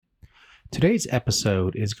Today's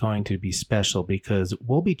episode is going to be special because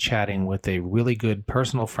we'll be chatting with a really good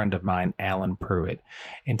personal friend of mine, Allen Pruitt.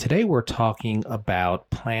 And today we're talking about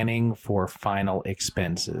planning for final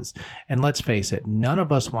expenses. And let's face it, none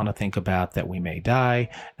of us want to think about that we may die.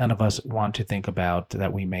 None of us want to think about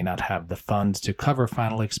that we may not have the funds to cover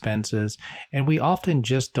final expenses. And we often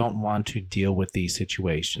just don't want to deal with these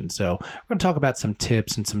situations. So we're going to talk about some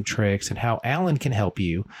tips and some tricks and how Allen can help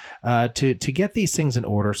you to get these things in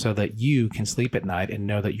order so that you can sleep at night and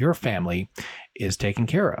know that your family is taken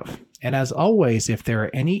care of. And as always, if there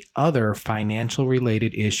are any other financial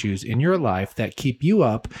related issues in your life that keep you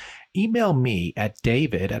up, email me at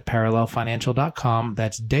david@parallelfinancial.com.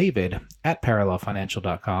 That's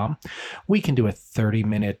david@parallelfinancial.com. We can do a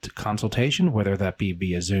 30-minute consultation, whether that be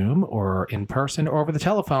via Zoom or in person or over the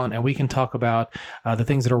telephone, and we can talk about the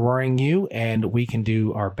things that are worrying you, and we can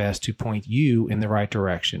do our best to point you in the right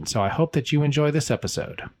direction. So I hope that you enjoy this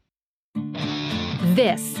episode.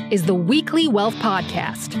 This is the Weekly Wealth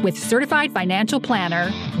Podcast with certified financial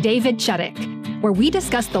planner David Chuddick, where we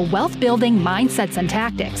discuss the wealth-building mindsets and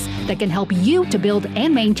tactics that can help you to build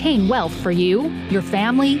and maintain wealth for you, your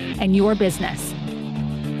family, and your business.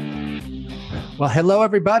 Well, hello,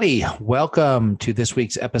 everybody. Welcome to this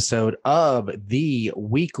week's episode of the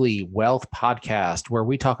Weekly Wealth Podcast, where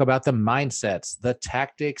we talk about the mindsets, the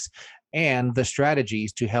tactics, and the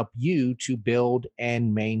strategies to help you to build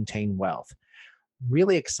and maintain wealth.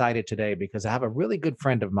 Really excited today because I have a really good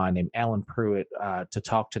friend of mine named Allen Pruitt to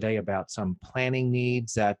talk today about some planning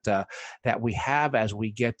needs that we have as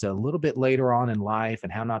we get a little bit later on in life,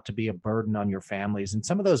 and how not to be a burden on your families, and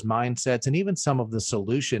some of those mindsets, and even some of the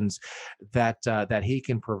solutions that he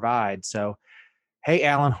can provide. So, hey,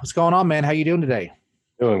 Allen, what's going on, man? How you doing today?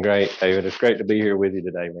 Doing great, David. It's great to be here with you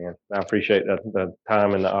today, man. I appreciate the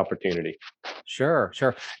time and the opportunity. Sure.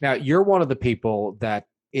 Now, you're one of the people that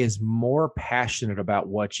is more passionate about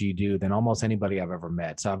what you do than almost anybody I've ever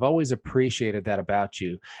met. So I've always appreciated that about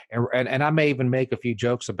you. And I may even make a few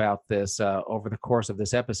jokes about this over the course of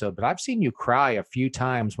this episode, but I've seen you cry a few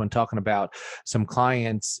times when talking about some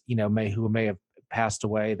clients, who may have passed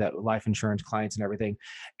away, that life insurance clients and everything.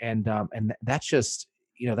 And that's just,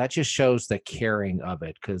 that just shows the caring of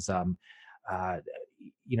it. Cause,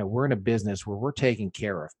 we're in a business where we're taking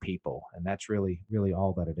care of people, and that's really, really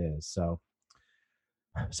all that it is.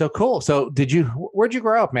 So cool. So where'd you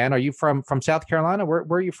grow up, man? Are you from South Carolina? Where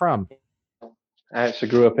are you from? I actually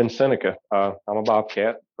grew up in Seneca. I'm a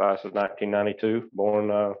Bobcat. Since 1992,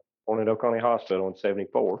 born at Oconee Hospital in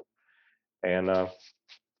 74. And kind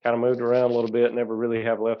of moved around a little bit, never really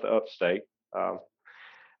have left the upstate.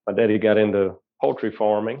 My daddy got into poultry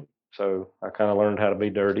farming, so I kind of learned how to be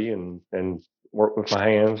dirty and work with my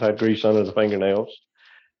hands, had grease under the fingernails.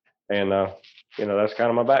 And, that's kind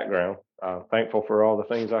of my background. Thankful for all the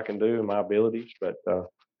things I can do and my abilities, but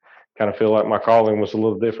kind of feel like my calling was a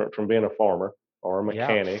little different from being a farmer or a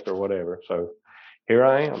mechanic or whatever. So here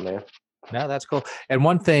I am, man. No, that's cool. And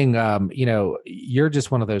one thing, you're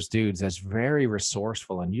just one of those dudes that's very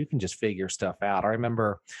resourceful, and you can just figure stuff out. I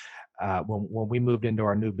remember when we moved into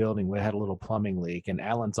our new building, we had a little plumbing leak, and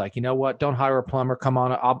Alan's like, you know what? Don't hire a plumber. Come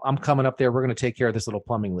on, I'm coming up there. We're going to take care of this little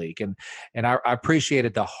plumbing leak. And I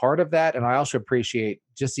appreciated the heart of that, and I also appreciate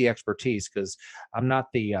just the expertise, because I'm not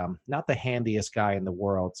the handiest guy in the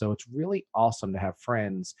world. So it's really awesome to have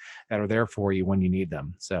friends that are there for you when you need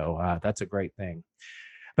them. So that's a great thing.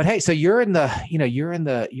 But hey, so you're in the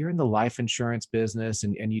life insurance business,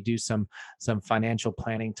 and you do some financial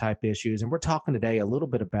planning type issues, and we're talking today a little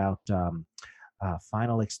bit about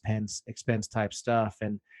final expense type stuff.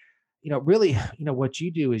 And really, what you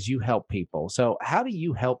do is you help people. So how do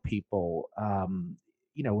you help people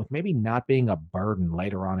with maybe not being a burden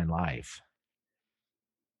later on in life?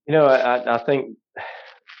 I think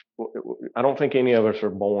I don't think any of us are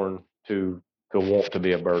born to want to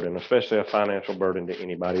be a burden, especially a financial burden to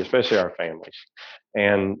anybody, especially our families.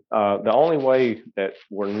 And the only way that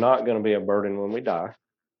we're not going to be a burden when we die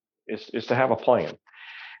is to have a plan.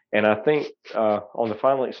 And I think on the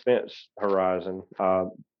final expense horizon,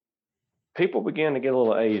 people begin to get a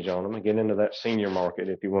little age on them and get into that senior market,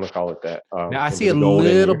 if you want to call it that. Now I see a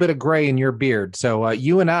little bit of gray in your beard. So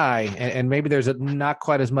you and I, and maybe there's not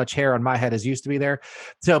quite as much hair on my head as used to be there.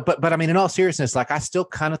 So, but I mean, in all seriousness, like I still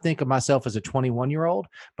kind of think of myself as a 21-year-old,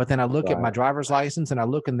 but then I look at my driver's license and I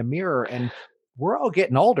look in the mirror, and we're all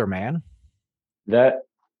getting older, man. That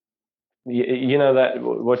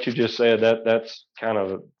what you just said, that's kind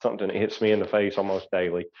of something that hits me in the face almost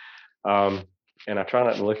daily. And I try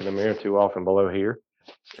not to look in the mirror too often below here.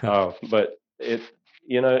 But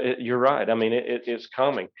you're right. I mean, it's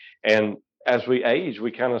coming. And as we age,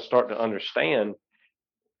 we kind of start to understand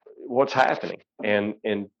what's happening. And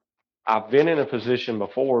I've been in a position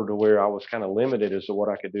before to where I was kind of limited as to what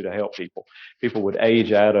I could do to help people. People would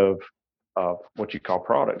age out of what you call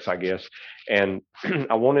products, I guess. And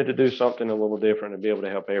I wanted to do something a little different and be able to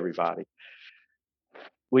help everybody.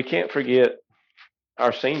 We can't forget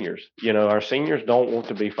our seniors. Our seniors don't want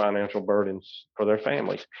to be financial burdens for their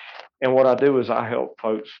families. And what I do is I help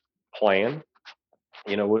folks plan.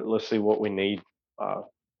 Let's see what we need uh,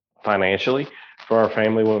 financially for our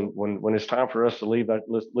family when it's time for us to leave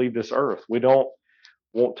let's leave this earth. We don't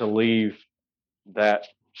want to leave that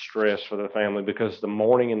stress for the family because the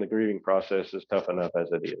mourning and the grieving process is tough enough as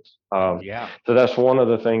it is. Yeah. So that's one of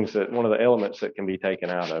the elements that can be taken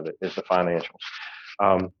out of it is the financials.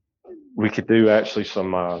 Um, we could do actually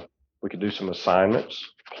we could do some assignments,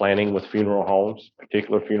 planning with funeral homes,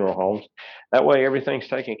 particular funeral homes. That way everything's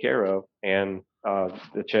taken care of, and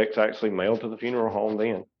the check's actually mailed to the funeral home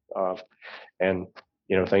then, and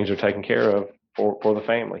things are taken care of for the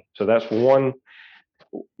family. So that's one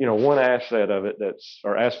aspect of it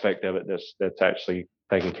that's actually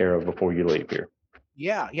taken care of before you leave here.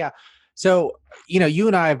 Yeah, yeah. So, you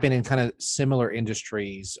and I have been in kind of similar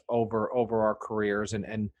industries over our careers,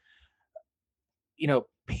 and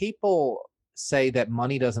people say that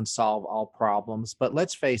money doesn't solve all problems, but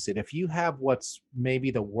let's face it, if you have what's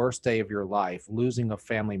maybe the worst day of your life, losing a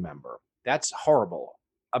family member, that's horrible.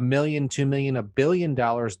 1 million, 2 million, $1 billion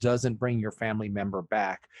doesn't bring your family member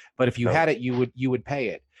back. But if you No, had it, you would pay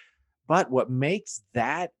it. But what makes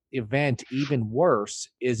that event even worse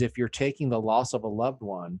is if you're taking the loss of a loved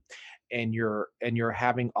one and you're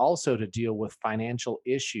having also to deal with financial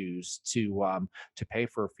issues to pay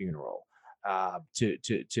for a funeral,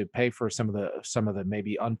 to pay for some of the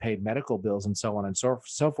maybe unpaid medical bills and so on and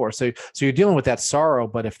so forth. So you're dealing with that sorrow,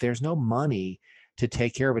 but if there's no money to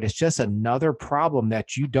take care of it, it's just another problem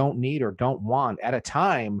that you don't need or don't want at a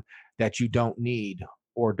time that you don't need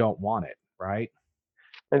or don't want it, right?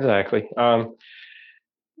 exactly. My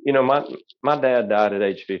dad died at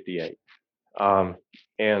age 58,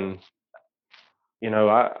 and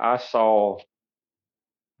I saw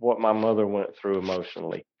what my mother went through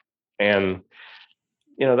emotionally, and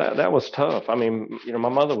that was tough. I mean, my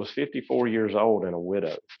mother was 54 years old and a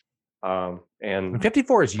widow, And and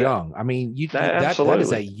 54 is that, young. I mean, that is a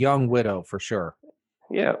absolutely, young widow for sure.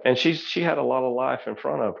 yeah. And she had a lot of life in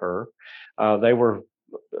front of her. They were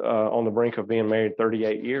on the brink of being married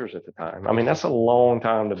 38 years at the time. I mean, that's a long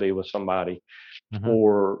time to be with somebody Mhm.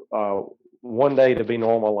 for one day to be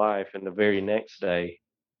normal life and the very next day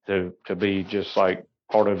to be just like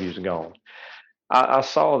part of you's gone. I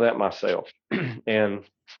saw that myself, and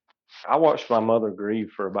I watched my mother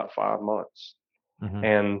grieve for about 5 months. Mhm.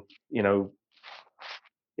 And you know,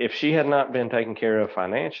 if she had not been taken care of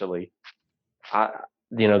financially, I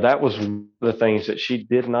that was one of the things that she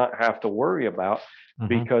did not have to worry about Mhm.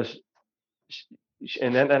 because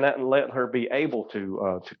and that let her be able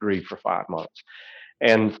to grieve for 5 months.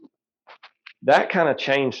 And that kind of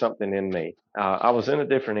changed something in me. I was in a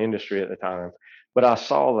different industry at the time, but I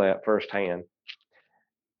saw that firsthand.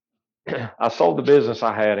 I sold the business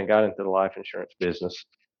I had and got into the life insurance business.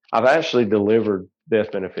 I've actually delivered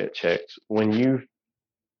death benefit checks. When you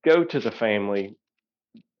go to the family,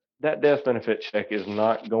 that death benefit check is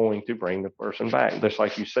not going to bring the person back, just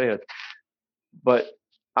like you said. But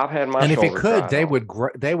I've had my And if it shoulder could, cried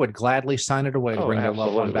they on. would gladly sign it away to Oh, bring their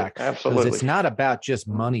loved one absolutely, back because absolutely. it's not about just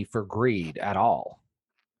money for greed at all.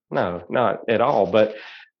 No, not at all. But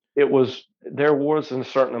there was a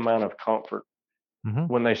certain amount of comfort Mhm.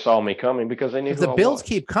 when they saw me coming because they knew 'Cause who the I bills was.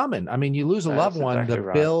 keep coming. I mean, you lose a loved That's one, the exactly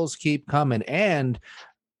right. bills keep coming, and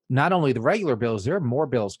not only the regular bills, there are more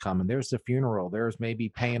bills coming. There's the funeral. There's maybe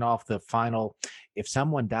paying off the final. If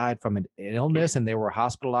someone died from an illness and they were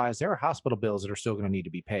hospitalized, there are hospital bills that are still going to need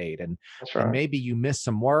to be paid. That's And right. maybe you missed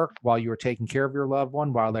some work while you were taking care of your loved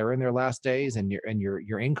one while they were in their last days, and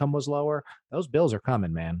your income was lower. Those bills are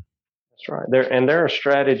coming, man. That's right. There are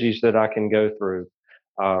strategies that I can go through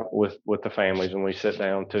with the families when we sit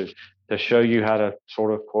down to show you how to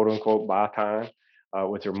sort of quote unquote buy time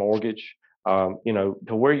with your mortgage.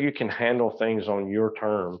 To where you can handle things on your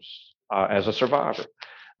terms as a survivor.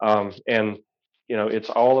 And it's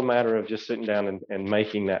all a matter of just sitting down and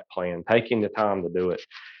making that plan, taking the time to do it.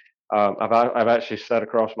 I've actually sat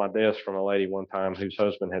across my desk from a lady one time whose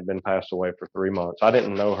husband had been passed away for 3 months. I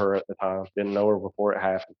didn't know her at the time, didn't know her before it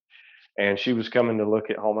happened, and she was coming to look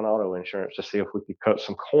at home and auto insurance to see if we could cut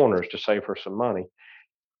some corners to save her some money.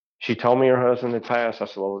 She told me her husband had passed. I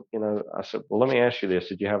said, well, let me ask you this: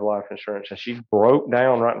 did you have life insurance? And she broke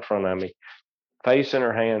down right in front of me, face in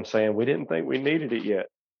her hand, saying, "We didn't think we needed it yet."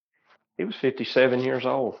 He was 57 years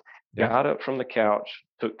old. Yeah. got up from the couch,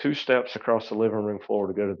 took 2 steps across the living room floor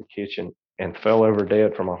to go to the kitchen, and fell over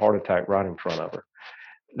dead from a heart attack right in front of her.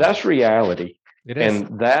 That's reality, It is.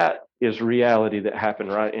 and that is reality that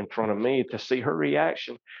happened right in front of me. To see her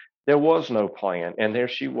reaction, there was no plan, and there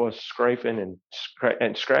she was scraping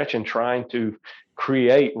and scratching, trying to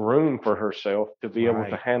create room for herself to be able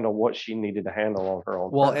to Right. handle what she needed to handle on her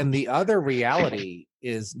own Well, and terms. the other reality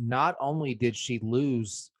is not only did she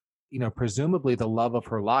lose, presumably the love of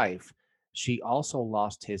her life, she also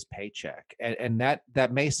lost his paycheck. And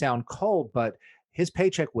that may sound cold, but his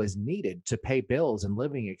paycheck was needed to pay bills and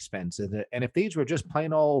living expenses. And if these were just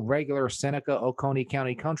plain old regular Seneca, Oconee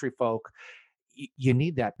County country folk, you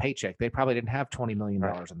need that paycheck. They probably didn't have $20 million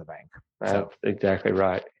Right. in the bank. So That's exactly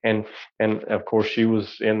right. And of course she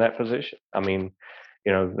was in that position. I mean,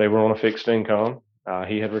 they were on a fixed income.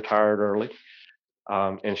 He had retired early.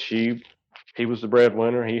 And he was the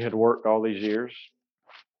breadwinner. He had worked all these years.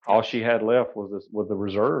 All yep, she had left was the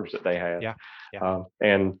reserves that they had, yeah, yeah,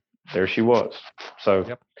 and there she was. So,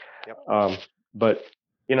 yep, yep, um, but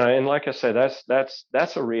and like I said,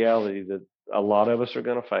 that's a reality that a lot of us are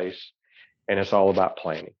going to face, and it's all about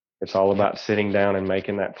planning. It's all yep. about sitting down and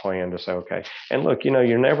making that plan to say, okay. And look,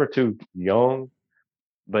 you're never too young,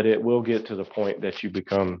 but it will get to the point that you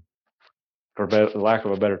become, for lack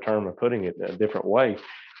of a better term of putting it a different way,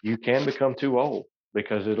 you can become too old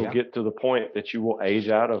because it'll Yeah. get to the point that you will age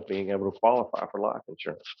out of being able to qualify for life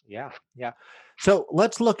insurance. Yeah, yeah. So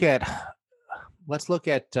let's look at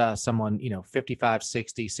someone 55,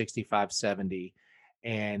 60, 65, 70,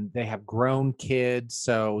 and they have grown kids,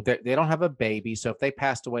 so they don't have a baby. So if they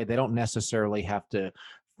passed away, they don't necessarily have to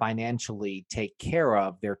financially take care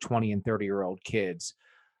of their 20 and 30-year-old kids,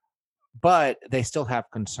 but they still have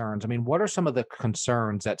concerns. I mean, what are some of the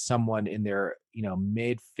concerns that someone in their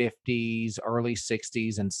mid 50s, early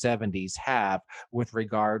 60s, and 70s have with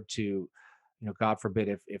regard to, God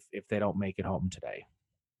forbid, if they don't make it home today?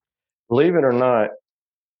 Believe it or not,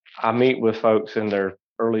 I meet with folks in their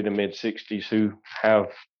early to mid 60s who have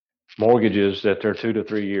mortgages that they're 2 to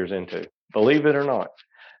 3 years into. Believe it or not,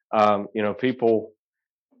 people,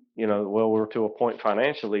 well, we're to a point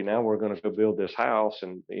financially now. We're going to go build this house,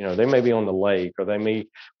 and they may be on the lake, or they may,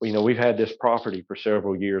 we've had this property for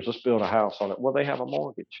several years. Let's build a house on it. Well, they have a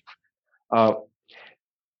mortgage. Uh,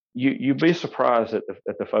 you'd be surprised at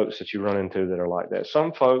the folks that you run into that are like that.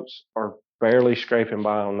 Some folks are barely scraping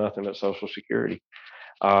by on nothing but Social Security.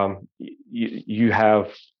 You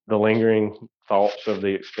have the lingering thoughts of the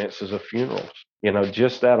expenses of funerals,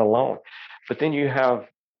 just that alone. But then you have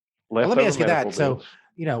Well, let me leftover ask you medical that. So,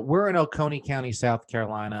 bills. we're in Oconee County, South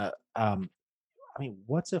Carolina. I mean,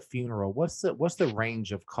 what's a funeral? What's the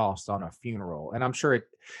range of cost on a funeral? And I'm sure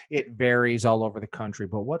it varies all over the country,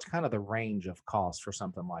 but what's kind of the range of cost for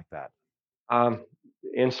something like that? Um,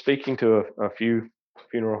 in speaking to a few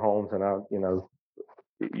funeral homes, and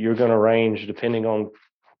you're going to range depending on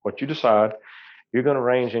what you decide. You're going to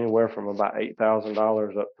range anywhere from about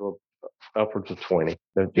 $8,000 up to upwards of 20,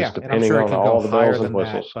 Yeah, just and I'm depending sure it on can go all the higher bells and than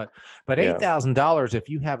that, whistles. but Yeah, $8,000 if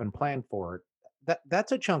you haven't planned for it,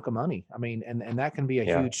 that's a chunk of money. I mean, and that can be a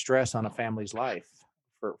yeah, huge stress on a family's life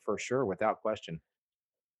for sure, without question.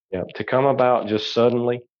 yeah. To come about just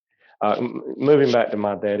suddenly. Moving back to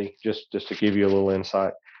my daddy, just to give you a little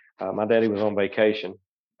insight, my daddy was on vacation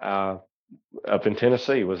uh, up in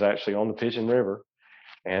Tennessee. Was actually on the Pigeon River,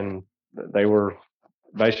 and they were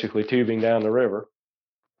basically tubing down the river.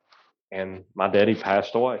 And my daddy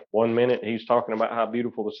passed away. One minute he's talking about how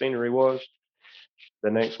beautiful the scenery was.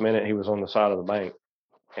 The next minute he was on the side of the bank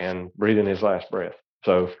and breathing his last breath.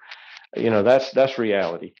 So that's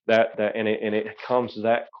reality. And it comes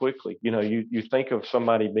that quickly. You think of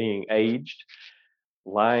somebody being aged,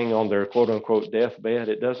 lying on their quote unquote deathbed.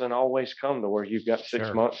 It doesn't always come to where you've got six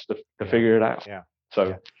Sure. months to Yeah. figure it out. Yeah. So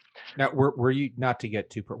Yeah. Now, were you, not to get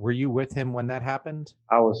too, were you with him when that happened?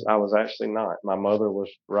 I was actually not. My mother was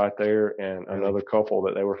right there, and Really? another couple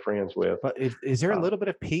that they were friends with. But is there a Uh, little bit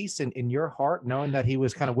of peace in your heart knowing that he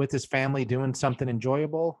was kind of with his family doing something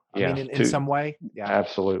enjoyable? I mean, yeah, in two some way? Yeah.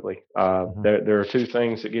 absolutely. Mhm. There are two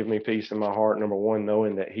things that give me peace in my heart. Number one,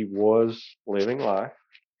 knowing that he was living life.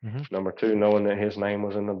 Mhm. Number two, knowing that his name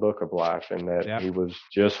was in the book of life and that Yep. he was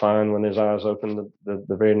just fine when his eyes opened the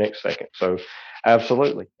very next second. So,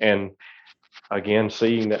 absolutely. And again,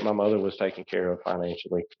 seeing that my mother was taken care of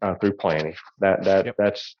financially through planning, Yep.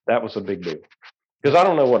 that was a big deal because Yep. I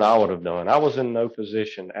don't know what I would have done. I was in no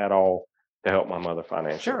position at all to help my mother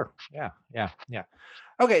financially. Sure. Yeah. Yeah. Yeah.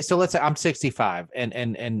 Okay, so let's say I'm 65,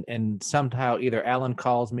 and somehow either Alan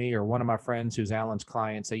calls me or one of my friends who's Alan's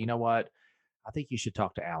client say, you know what, I think you should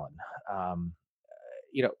talk to Alan. Um,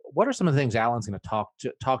 what are some of the things Alan's going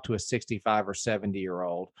to talk to a 65 or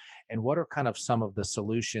 70-year-old, and what are kind of some of the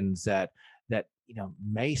solutions that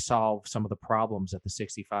may solve some of the problems that the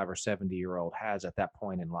 65 or 70-year-old has at that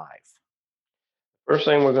point in life? First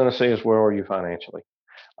thing we're going to see is where are you financially?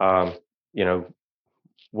 Um, you know,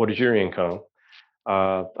 what is your income?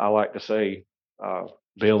 I like to say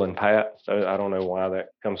Bill and Pat. So I don't know why that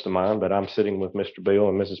comes to mind, but I'm sitting with Mr. Bill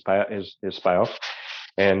and Mrs. Pat, his spouse,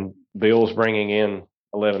 and Bill's bringing in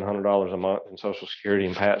 $1,100 a month in Social Security,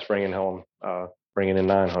 and Pat's bringing in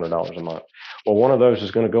 $900 a month. Well, one of those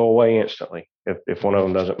is going to go away instantly if one of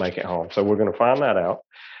them doesn't make it home. So we're going to find that out.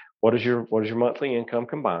 What is your monthly income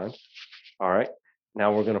combined? All right.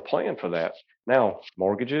 Now we're going to plan for that. Now,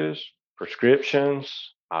 mortgages,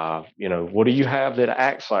 prescriptions, what do you have that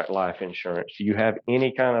acts like life insurance? Do you have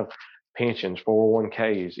any kind of pensions,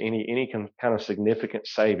 401ks, any kind of significant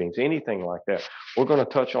savings, anything like that? We're going to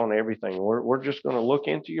touch on everything. We're just going to look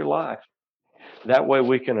into your life. That way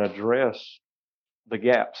we can address the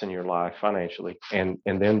gaps in your life financially. And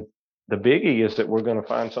then the biggie is that we're going to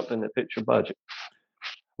find something that fits your budget.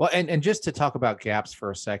 Well, and just to talk about gaps for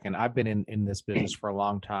a second, I've been in this business for a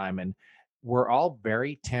long time, and we're all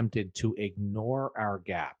very tempted to ignore our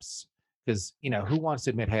gaps because who wants to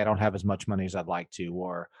admit, hey, I don't have as much money as I'd like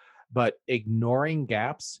to, but ignoring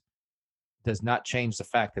gaps does not change the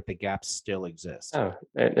fact that the gaps still exist. No,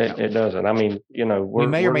 it doesn't. I mean, We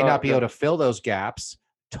may or may not be able to fill those gaps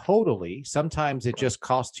totally. Sometimes it just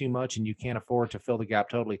costs too much and you can't afford to fill the gap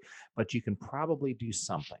totally, but you can probably do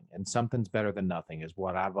something, and something's better than nothing is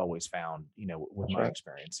what I've always found, with That's my right.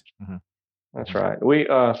 experience. Mm-hmm. That's right. We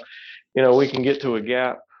can get to a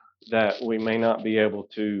gap that we may not be able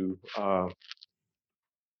to.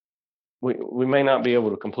 We may not be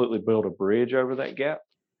able to completely build a bridge over that gap,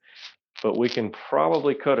 but we can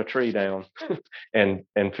probably cut a tree down and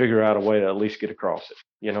figure out a way to at least get across it.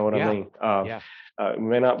 You know what I Yeah. mean? Yeah.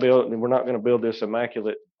 We're not going to build this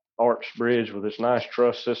immaculate arch bridge with this nice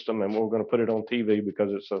truss system, and we're going to put it on TV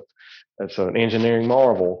because it's an engineering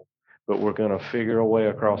marvel. But we're going to figure a way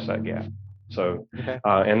across that gap. So, Okay.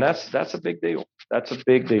 and that's a big deal. That's a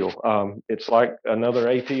big deal. It's like another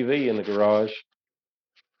ATV in the garage.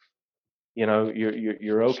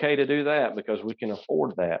 You're okay to do that because we can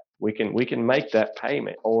afford that. We can make that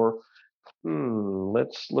payment. Or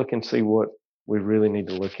let's look and see what we really need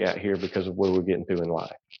to look at here because of where we're getting to in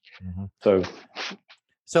life. Mm-hmm.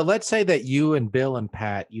 So let's say that you and Bill and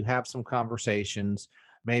Pat, you have some conversations.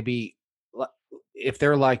 Maybe if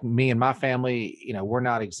they're like me and my family, we're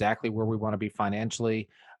not exactly where we want to be financially.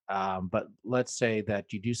 But let's say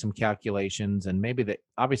that you do some calculations, and maybe that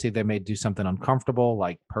obviously they may do something uncomfortable,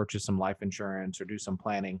 like purchase some life insurance or do some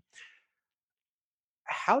planning.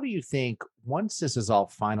 How do you think, once this is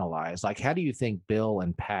all finalized, like how do you think Bill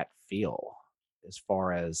and Pat feel as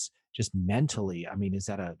far as just mentally? I mean, is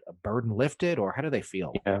that a burden lifted, or how do they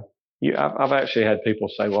feel? yeah, I've actually had people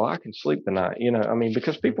say, "Well, I can sleep tonight." I mean,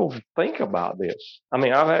 because people think about this. I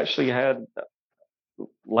mean, I've actually had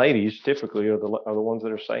ladies typically are the ones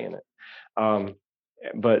that are saying it. Um,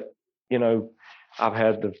 but you know, I've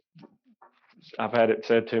had the I've had it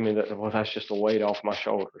said to me that, well, that's just a weight off my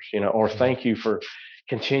shoulders, or thank you for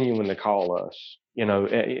continuing to call us.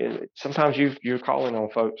 Sometimes you're calling on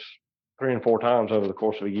folks 3 and 4 times over the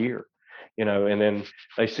course of a year, and then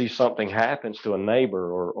they see something happens to a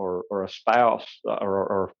neighbor or a spouse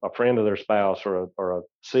or a friend of their spouse or a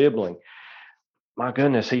sibling. My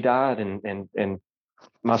goodness, he died, and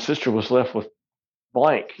my sister was left with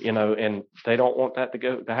blank, and they don't want that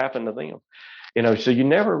to happen to them. So you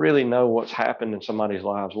never really know what's happened in somebody's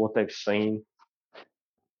lives, what they've seen,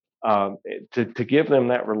 to give them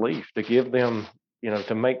that relief, to give them,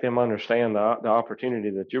 to make them understand the opportunity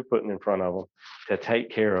that you're putting in front of them to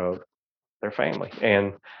take care of their family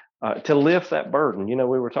and to lift that burden. We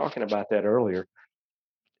were talking about that earlier.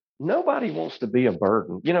 Nobody wants to be a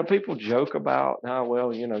burden. People joke about, oh,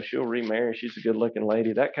 well, she'll remarry. She's a good looking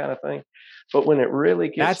lady, that kind of thing. But when it really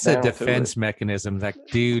gets That's a down to it, defense mechanism that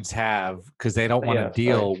dudes have because they don't want to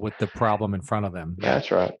yeah, deal with the problem in front of them. Yeah.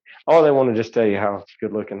 that's right. Or they want to just tell you how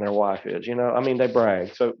good looking their wife is. I mean, they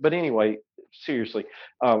brag. So, but anyway, seriously,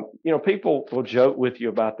 people will joke with you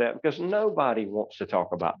about that because nobody wants to talk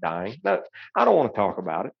about dying. No, I don't want to talk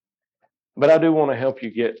about it, but I do want to help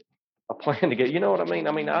you get a plan to get. You know what I mean?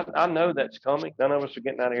 I mean, I know that's coming. None of us are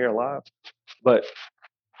getting out of here alive, but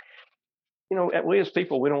we as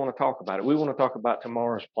people, we don't want to talk about it. We want to talk about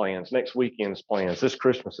tomorrow's plans, next weekend's plans, this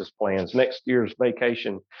Christmas's plans, next year's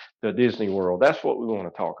vacation to Disney World. That's what we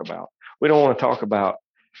want to talk about. We don't want to talk about,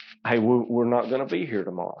 hey, we're not going to be here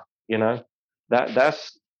tomorrow.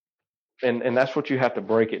 That's and that's what you have to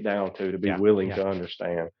break it down to be Yeah, willing yeah. to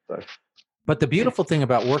understand. So, But the beautiful thing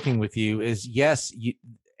about working with you is, yes,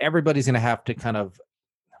 everybody's going to have to kind of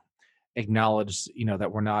acknowledge,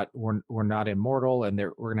 that we're not immortal, and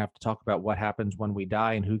we're gonna have to talk about what happens when we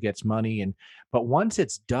die and who gets money. But once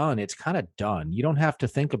it's done, it's kind of done. You don't have to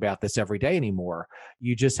think about this every day anymore.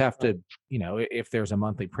 You just have to, if there's a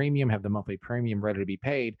monthly premium, have the monthly premium ready to be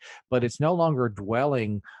paid. But it's no longer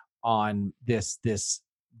dwelling on this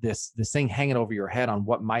thing hanging over your head on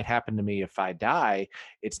what might happen to me if I die.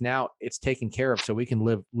 It's taken care of, so we can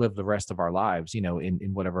live the rest of our lives,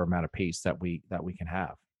 in whatever amount of peace that we can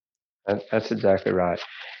have. that's exactly right.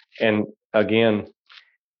 And again,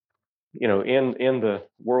 in the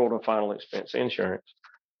world of final expense insurance,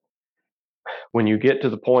 when you get to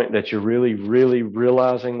the point that you're really, really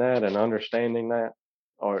realizing that and understanding that,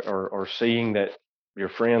 or seeing that your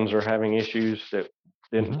friends are having issues that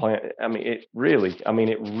didn't Mhm. plan, it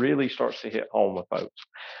really starts to hit home with folks.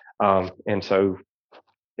 And so,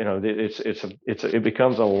 it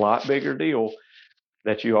becomes a lot bigger deal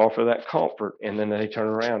that you offer that comfort, and then they turn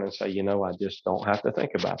around and say, I just don't have to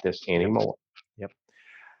think about this Yep. anymore. Yep.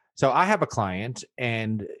 So I have a client,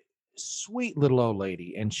 and sweet little old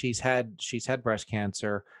lady, and she's had breast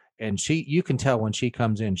cancer, and you can tell when she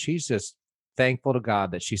comes in, she's just thankful to God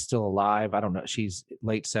that she's still alive. I don't know, she's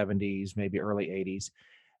late 70s, maybe early 80s,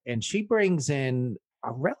 and she brings in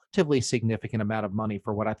a relatively significant amount of money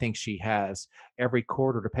for what I think she has every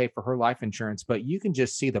quarter to pay for her life insurance. But you can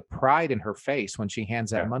just see the pride in her face when she hands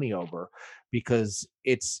that Yeah, money over, because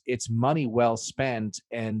it's money well spent.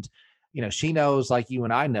 And she knows, like you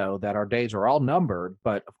and I know, that our days are all numbered.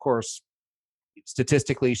 But of course,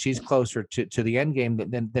 statistically, she's closer to the end game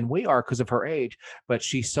than we are because of her age. But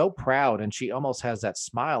she's so proud, and she almost has that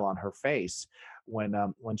smile on her face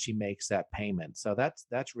when she makes that payment. So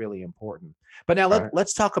that's really important. But now right.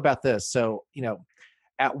 let's talk about this. So,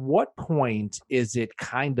 at what point is it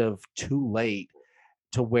kind of too late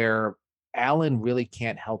to where Alan really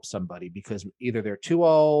can't help somebody because either they're too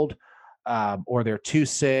old, or they're too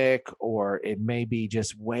sick, or it may be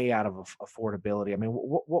just way out of affordability? I mean,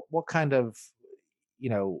 what kind of, you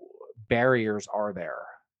know barriers are there?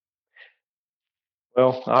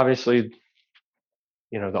 Well, obviously,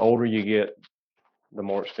 the older you get, the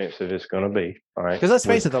more expensive it's going to be. All right. Because let's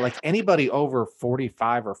With face it, though, like anybody over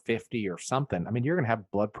 45 or 50 or something, I mean, you're gonna have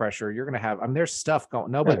blood pressure. You're gonna have, I mean, there's stuff going. Oh,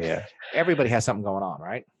 Nobody, yeah. everybody has something going on,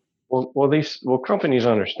 right? Well, companies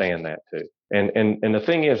understand that too. And the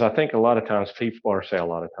thing is, I think a lot of times people, or say a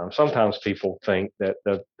lot of times, sometimes people think that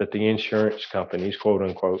the insurance companies, quote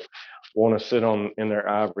unquote, want to sit on in their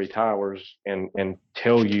ivory towers and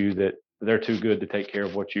tell you that they're too good to take care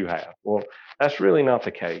of what you have. Well, that's really not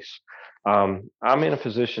the case. I'm in a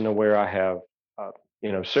position to where I have,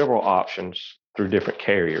 several options through different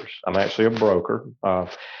carriers. I'm actually a broker,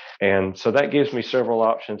 and so that gives me several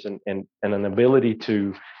options and an ability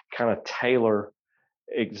to kind of tailor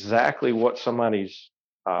exactly what somebody's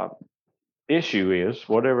uh, issue is,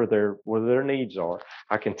 whatever their needs are.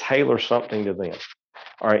 I can tailor something to them.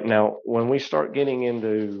 All right. Now, when we start getting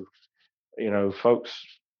into folks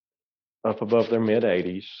up above their mid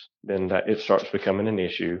 80s, then that it starts becoming an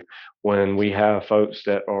issue. When we have folks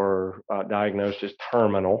that are diagnosed as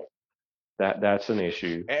terminal, that's an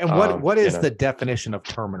issue. And what is the definition of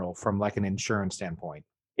terminal from like an insurance standpoint?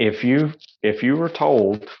 If you were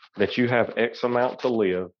told that you have X amount to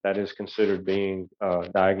live, that is considered being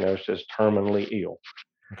diagnosed as terminally ill.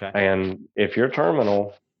 Okay. And if you're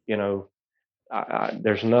terminal,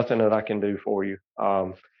 there's nothing that I can do for you.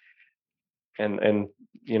 And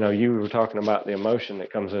you were talking about the emotion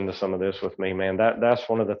that comes into some of this with me, man. That's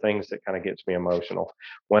one of the things that kind of gets me emotional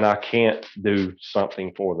when I can't do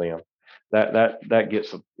something for them. That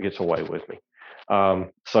gets away with me.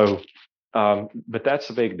 But that's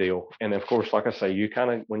a big deal. And of course, like I say, you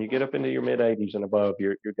kind of, when you get up into your mid 80s and above,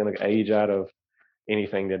 you're going to age out of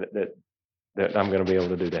anything that I'm going to be able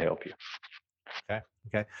to do to help you. Okay.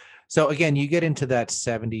 Okay. So again, you get into that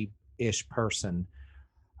 70-ish person.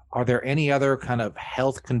 Are there any other kind of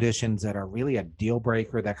health conditions that are really a deal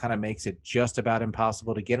breaker that kind of makes it just about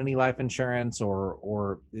impossible to get any life insurance,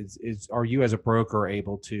 or are you as a broker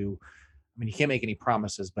able to, I mean, you can't make any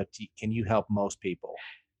promises, but can you help most people?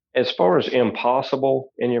 As far as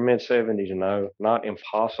impossible in your mid 70s, no, not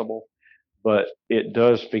impossible, but it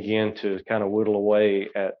does begin to kind of whittle away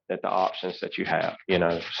at the options that you have.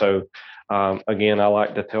 So again, I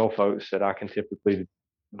like to tell folks that I can typically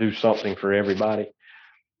do something for everybody,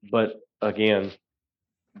 but again,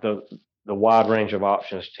 the the wide range of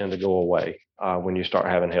options tend to go away when you start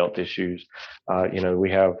having health issues.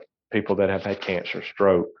 We have people that have had cancer,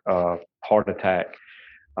 stroke, heart attack,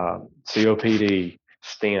 COPD,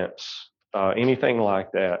 stents, anything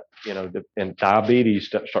like that, and diabetes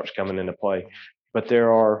starts coming into play. But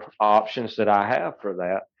there are options that I have for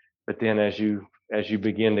that. But then as you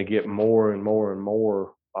begin to get more and more and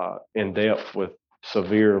more in depth with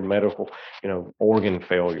severe medical, organ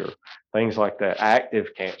failure, things like that,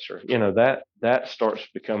 active cancer, that starts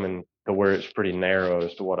becoming to where it's pretty narrow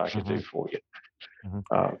as to what I could do Mhm, for you. mhm.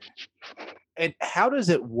 Um, And how does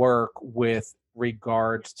it work with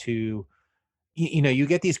regards to, you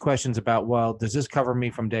get these questions about, well, does this cover me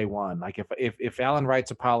from day one? Like if Alan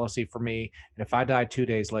writes a policy for me, and if I die 2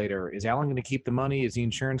 days later, is Alan going to keep the money? Is the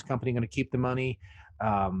insurance company going to keep the money?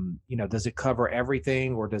 Does it cover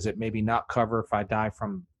everything, or does it maybe not cover if I die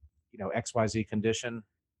from, XYZ condition?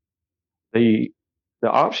 the the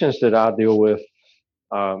options that I deal with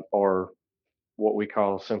are what we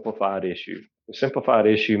call a simplified issue. The simplified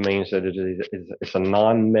issue means that it's a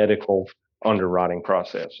non-medical underwriting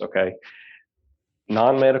process. Okay,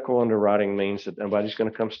 non-medical underwriting means that nobody's going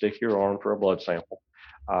to come stick your arm for a blood sample.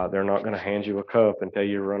 They're not going to hand you a cup and tell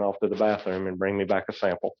you to run off to the bathroom and bring me back a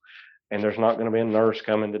sample. And there's not going to be a nurse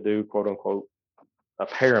coming to do quote unquote a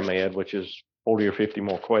paramed, which is 40 or 50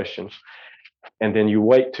 more questions. And then you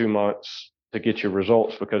wait 2 months to get your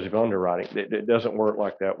results because of underwriting. It doesn't work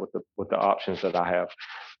like that with the options that I have.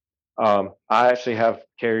 I actually have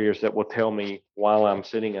carriers that will tell me while I'm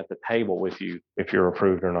sitting at the table with you if you're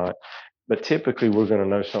approved or not. But typically, we're going to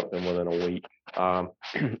know something within a week.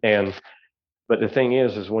 And but the thing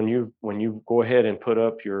is when you go ahead and put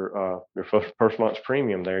up your first month's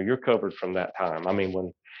premium there, you're covered from that time. I mean,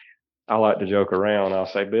 when I like to joke around, I'll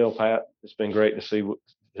say, Bill, Pat, it's been great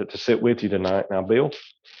to sit with you tonight. Now, Bill,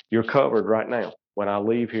 you're covered right now. When I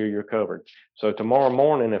leave here, you're covered. So tomorrow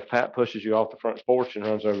morning, if Pat pushes you off the front porch and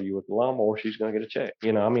runs over you with the lawnmower, she's going to get a check.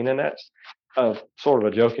 I mean, and that's a sort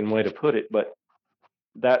of a joking way to put it, but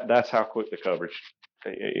that's how quick the coverage,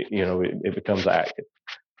 it becomes active.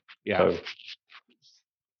 Yeah. So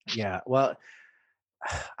Yeah. Well,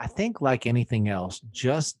 I think like anything else,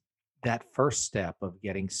 just that first step of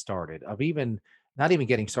getting started, of even not even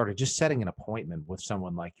getting started, just setting an appointment with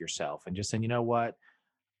someone like yourself and just saying, you know what?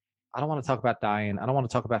 I don't want to talk about dying. I don't want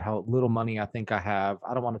to talk about how little money I think I have.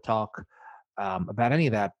 I don't want to talk about any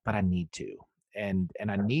of that, but I need to, and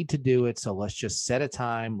I need to do it. So let's just set a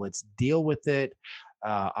time. Let's deal with it.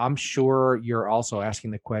 I'm sure you're also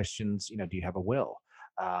asking the questions. Do you have a will?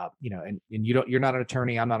 And you're not an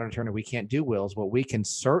attorney. I'm not an attorney. We can't do wills, but we can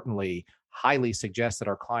certainly highly suggest that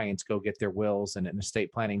our clients go get their wills and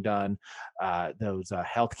estate planning done, those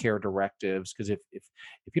healthcare directives. Because if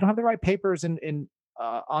you don't have the right papers and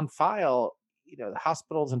on file, the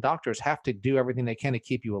hospitals and doctors have to do everything they can to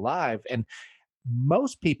keep you alive. And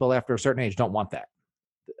most people after a certain age don't want that.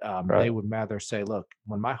 They right, would rather say, look,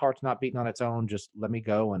 when my heart's not beating on its own, just let me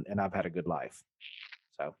go and I've had a good life.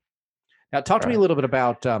 So now talk to me a right. little bit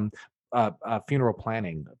about funeral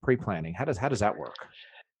planning, pre-planning. How does that work?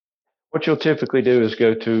 What you'll typically do is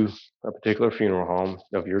go to a particular funeral home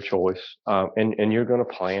of your choice, and you're going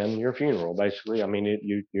to plan your funeral. Basically, I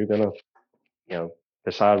mean, you're going to you know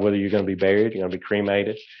decide whether you're going to be buried, you're going to be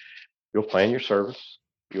cremated. You'll plan your service.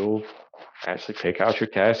 You'll actually pick out your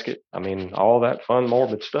casket. I mean, all that fun,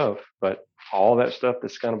 morbid stuff, but all that stuff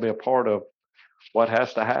that's going to be a part of what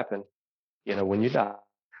has to happen. When you die,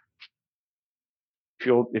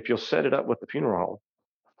 if you'll set it up with the funeral home,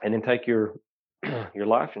 and then take your your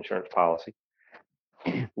life insurance policy,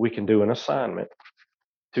 we can do an assignment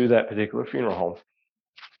to that particular funeral home.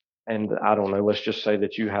 And I don't know, let's just say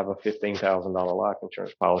that you have a $15,000 life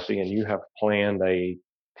insurance policy and you have planned a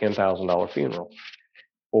 $10,000 funeral.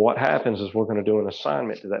 Well, what happens is we're going to do an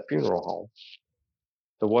assignment to that funeral home.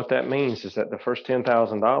 So what that means is that the first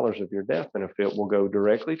 $10,000 of your death benefit will go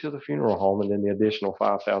directly to the funeral home, and then the additional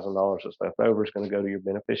 $5,000 that's left over is going to go to your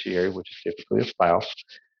beneficiary, which is typically a spouse.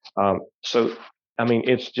 So, I mean,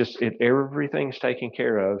 everything's taken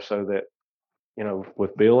care of so that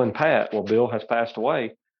with Bill and Pat, well, Bill has passed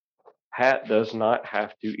away. Pat does not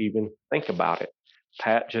have to even think about it.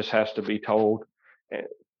 Pat just has to be told eh,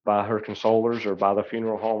 by her consolers or by the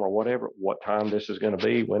funeral home or whatever what time this is going to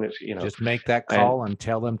be, when Just make that and call and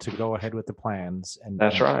tell them to go ahead with the plans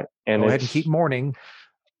that's and right. And go ahead and it's keep mourning,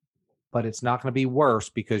 but it's not going to be worse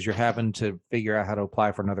because you're having to figure out how to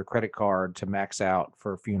apply for another credit card to max out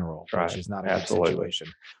for a funeral, That's which right. is not a good Absolutely. situation.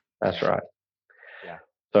 That's Yeah. right. Yeah.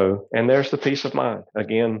 So, and there's the peace of mind.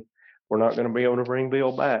 Again, we're not going to be able to bring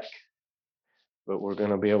Bill back, but we're going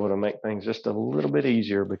to be able to make things just a little bit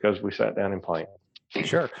easier because we sat down and planned.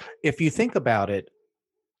 Sure. If you think about it,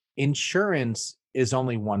 insurance is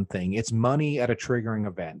only one thing. It's money at a triggering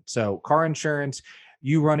event. So car insurance,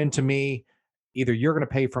 you run into me, either you're going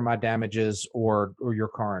to pay for my damages or your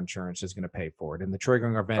car insurance is going to pay for it. And the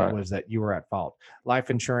triggering event Right. was that you were at fault. Life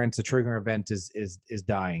insurance, the triggering event is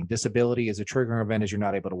dying. Disability is a triggering event is you're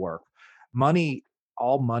not able to work. Money,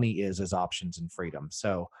 all money is options and freedom.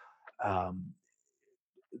 So um,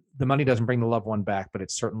 the money doesn't bring the loved one back, but it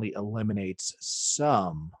certainly eliminates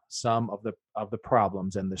some of the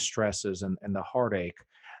problems and the stresses and the heartache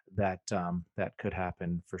that could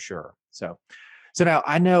happen for sure. So now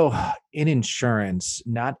I know in insurance,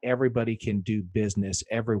 not everybody can do business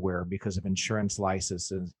everywhere because of insurance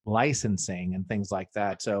licenses, licensing, and things like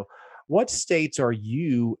that. So, what states are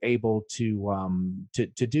you able to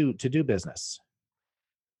do business?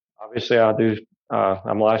 Obviously,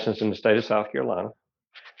 I'm licensed in the state of South Carolina.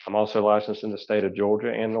 I'm also licensed in the state of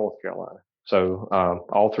Georgia and North Carolina. So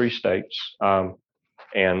all three states. And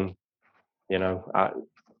you know,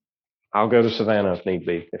 I'll go to Savannah if need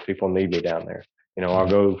be, if people need me down there. I'll Mhm.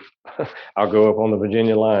 go, I'll go up on the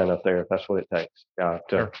Virginia line up there if that's what it takes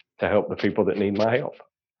Sure. to help the people that need my help.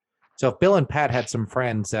 So, if Bill and Pat had some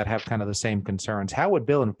friends that have kind of the same concerns, how would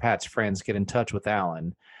Bill and Pat's friends get in touch with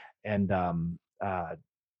Alan and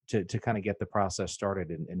to kind of get the process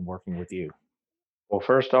started in working with you? Well,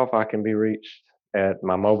 first off, I can be reached at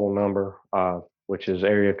my mobile number, which is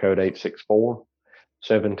area code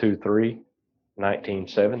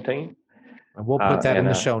 864-723-1917. And we'll put that in And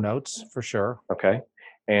the show notes for sure. Okay.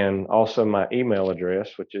 And also my email address,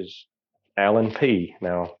 which is Allen P.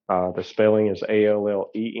 Now, the spelling is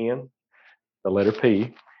ALLEN, the letter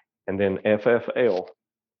P, and then FFL.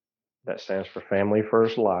 That stands for Family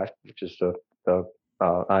First Life, which is the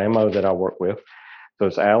IMO that I work with. So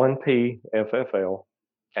it's Allen P. FFL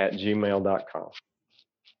at gmail.com.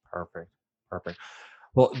 Perfect. Perfect.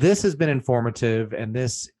 Well, this has been informative. And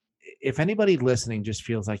this, if anybody listening just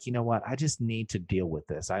feels like, you know what, I just need to deal with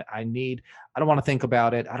this. I don't want to think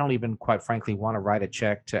about it. I don't even quite frankly want to write a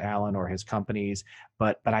check to Alan or his companies,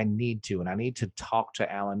 but I need to, and I need to talk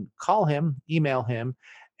to Alan, call him, email him,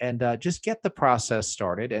 and just get the process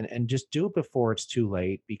started and just do it before it's too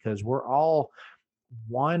late because we're all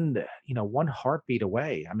one heartbeat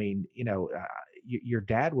away. I mean, your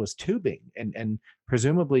dad was tubing and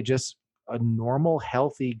presumably just a normal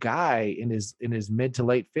healthy guy in his mid to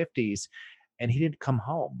late 50s, and he didn't come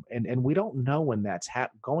home, and we don't know when that's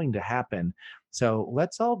going to happen. So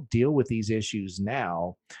let's all deal with these issues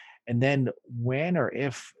now, and then when or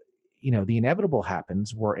if the inevitable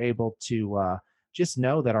happens, we're able to just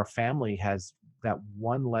know that our family has that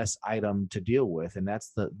one less item to deal with, and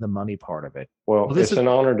that's the money part of it. Well, Well, this it's is. an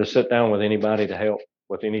honor to sit down with anybody to help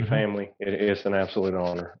with any Mhm, family. It's an absolute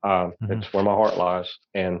honor. mhm, It's where my heart lies.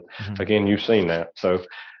 And mhm. again, you've seen that. So,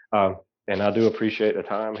 um, and I do appreciate the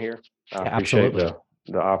time here. I Yeah, appreciate absolutely.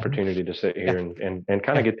 the Mhm. opportunity to sit Yeah, here and kind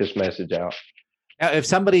yeah. of get this message out. If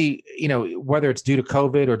somebody, whether it's due to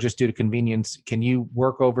COVID or just due to convenience, can you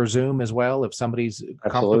work over Zoom as well if somebody's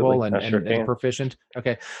Absolutely. comfortable and I sure and can. proficient?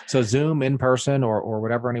 Okay, so Zoom in person or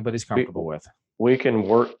whatever anybody's We, comfortable with. we can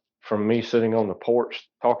work from me sitting on the porch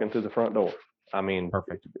talking through the front door. I mean,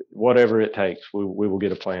 Perfect. whatever it takes, we will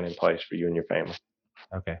get a plan in place for you and your family.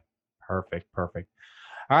 Okay, perfect, perfect.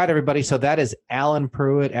 All right, everybody. So that is Allen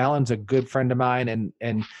Pruitt. Allen's a good friend of mine,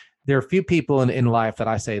 and there are a few people in life that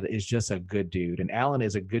I say that is just a good dude. And Allen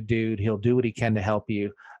is a good dude. He'll do what he can to help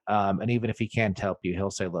you. And even if he can't help you,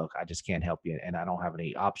 he'll say, "Look, I just can't help you, and I don't have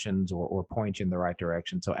any options or point you in the right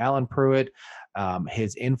direction." So Allen Pruitt,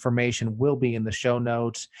 his information will be in the show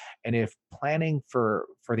notes. And if planning for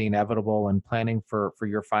the inevitable and planning for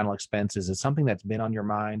your final expenses is something that's been on your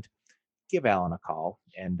mind, give Alan a call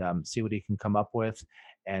and see what he can come up with.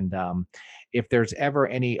 And if there's ever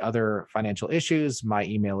any other financial issues, my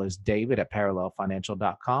email is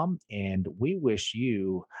david@parallelfinancial.com. And we wish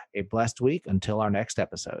you a blessed week until our next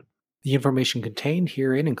episode. The information contained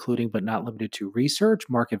herein, including but not limited to research,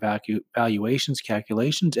 market valuations,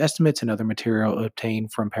 calculations, estimates, and other material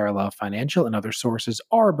obtained from Parallel Financial and other sources,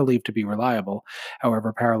 are believed to be reliable.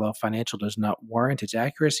 However, Parallel Financial does not warrant its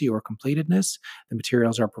accuracy or completeness. The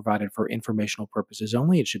materials are provided for informational purposes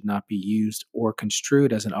only. It should not be used or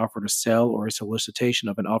construed as an offer to sell or a solicitation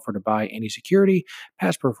of an offer to buy any security.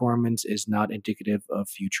 Past performance is not indicative of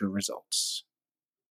future results.